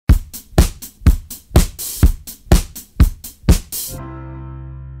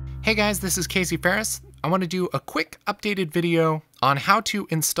Hey guys, this is Casey Ferris. I want to do a quick updated video on how to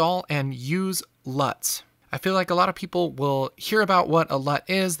install and use LUTs. I feel like a lot of people will hear about what a LUT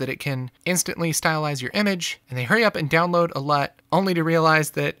is, that it can instantly stylize your image, and they hurry up and download a LUT only to realize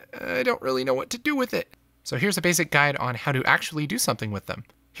that I don't really know what to do with it. So here's a basic guide on how to actually do something with them.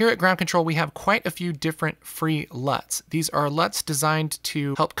 Here at Ground Control, we have quite a few different free LUTs. These are LUTs designed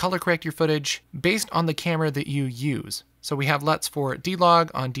to help color correct your footage based on the camera that you use. So we have LUTs for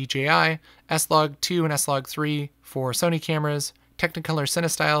D-Log on DJI, S-Log2 and S-Log3 for Sony cameras, Technicolor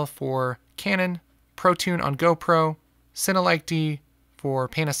CineStyle for Canon, ProTune on GoPro, Cinelike D for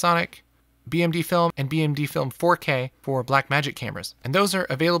Panasonic, BMD Film and BMD Film 4K for Blackmagic cameras. And those are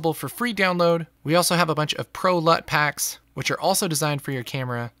available for free download. We also have a bunch of Pro LUT packs, which are also designed for your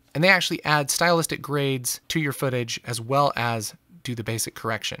camera, and they actually add stylistic grades to your footage as well as do the basic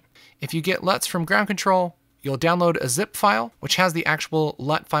correction. If you get LUTs from Ground Control, you'll download a zip file, which has the actual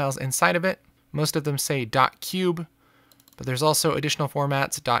LUT files inside of it. Most of them say .cube, but there's also additional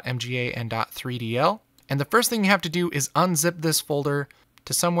formats, .mga and .3dl. And the first thing you have to do is unzip this folder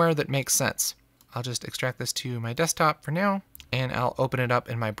to somewhere that makes sense. I'll just extract this to my desktop for now, and I'll open it up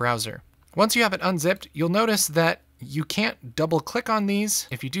in my browser. Once you have it unzipped, you'll notice that you can't double click on these.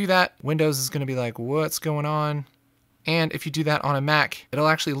 If you do that, Windows is going to be like, what's going on? And if you do that on a Mac, it'll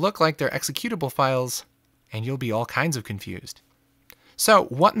actually look like they're executable files, and you'll be all kinds of confused. So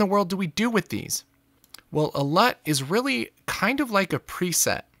what in the world do we do with these? Well, a LUT is really kind of like a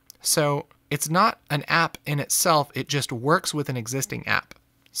preset. So it's not an app in itself, it just works with an existing app.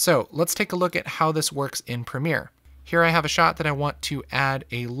 So let's take a look at how this works in Premiere. Here I have a shot that I want to add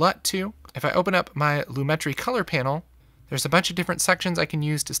a LUT to. If I open up my Lumetri color panel, there's a bunch of different sections I can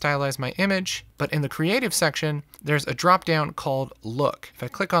use to stylize my image, but in the creative section, there's a drop down called Look. If I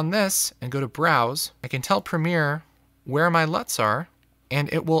click on this and go to Browse, I can tell Premiere where my LUTs are,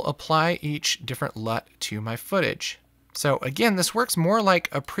 and it will apply each different LUT to my footage. So again, this works more like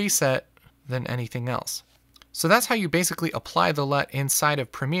a preset than anything else. So that's how you basically apply the LUT inside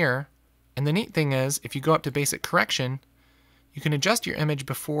of Premiere. And the neat thing is, if you go up to basic correction, you can adjust your image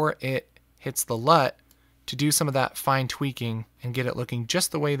before it hits the LUT to do some of that fine tweaking and get it looking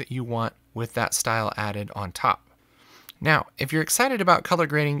just the way that you want with that style added on top. Now, if you're excited about color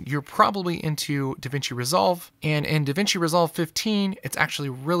grading, you're probably into DaVinci Resolve, and in DaVinci Resolve 15, it's actually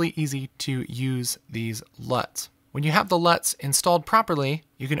really easy to use these LUTs. When you have the LUTs installed properly,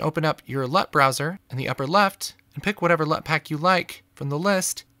 you can open up your Lut Browser in the upper left and pick whatever LUT pack you like from the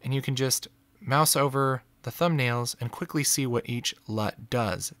list, and you can just mouse over the thumbnails and quickly see what each LUT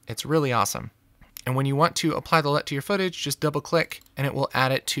does. It's really awesome. And when you want to apply the LUT to your footage, just double click and it will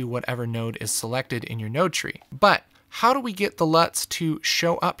add it to whatever node is selected in your node tree. But how do we get the LUTs to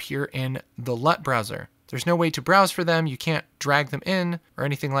show up here in the Lut Browser? There's no way to browse for them. You can't drag them in or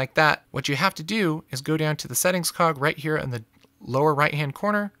anything like that. What you have to do is go down to the settings cog right here in the lower right-hand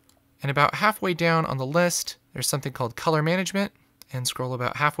corner. And about halfway down on the list, there's something called Color Management, and scroll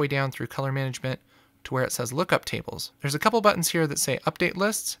about halfway down through Color Management to where it says Lookup Tables. There's a couple buttons here that say Update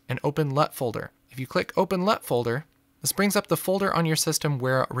Lists and Open LUT Folder. If you click Open LUT Folder, this brings up the folder on your system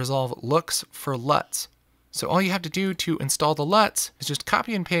where Resolve looks for LUTs. So all you have to do to install the LUTs is just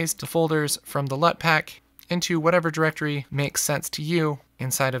copy and paste the folders from the LUT pack into whatever directory makes sense to you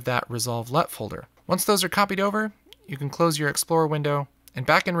inside of that Resolve LUT folder. Once those are copied over, you can close your Explorer window, and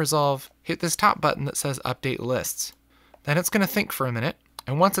back in Resolve, hit this top button that says Update Lists. Then it's going to think for a minute,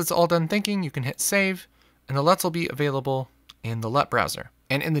 and once it's all done thinking, you can hit Save, and the LUTs will be available in the Lut Browser.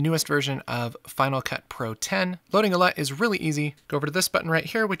 And in the newest version of Final Cut Pro 10, loading a LUT is really easy. Go over to this button right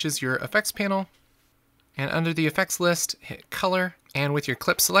here, which is your effects panel, and under the effects list, hit Color, and with your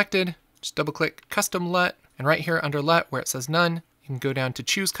clip selected, just double click Custom LUT, and right here under LUT where it says None, you can go down to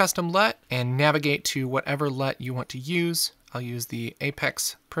Choose Custom LUT and navigate to whatever LUT you want to use. I'll use the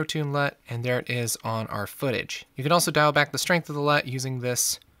Apex ProTune LUT, and there it is on our footage. You can also dial back the strength of the LUT using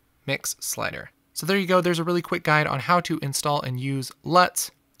this mix slider. So there you go, there's a really quick guide on how to install and use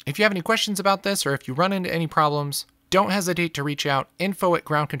LUTs. If you have any questions about this, or if you run into any problems, don't hesitate to reach out,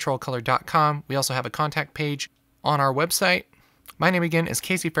 info@groundcontrolcolor.com. We also have a contact page on our website. My name again is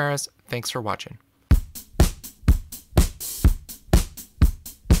Casey Ferris. Thanks for watching.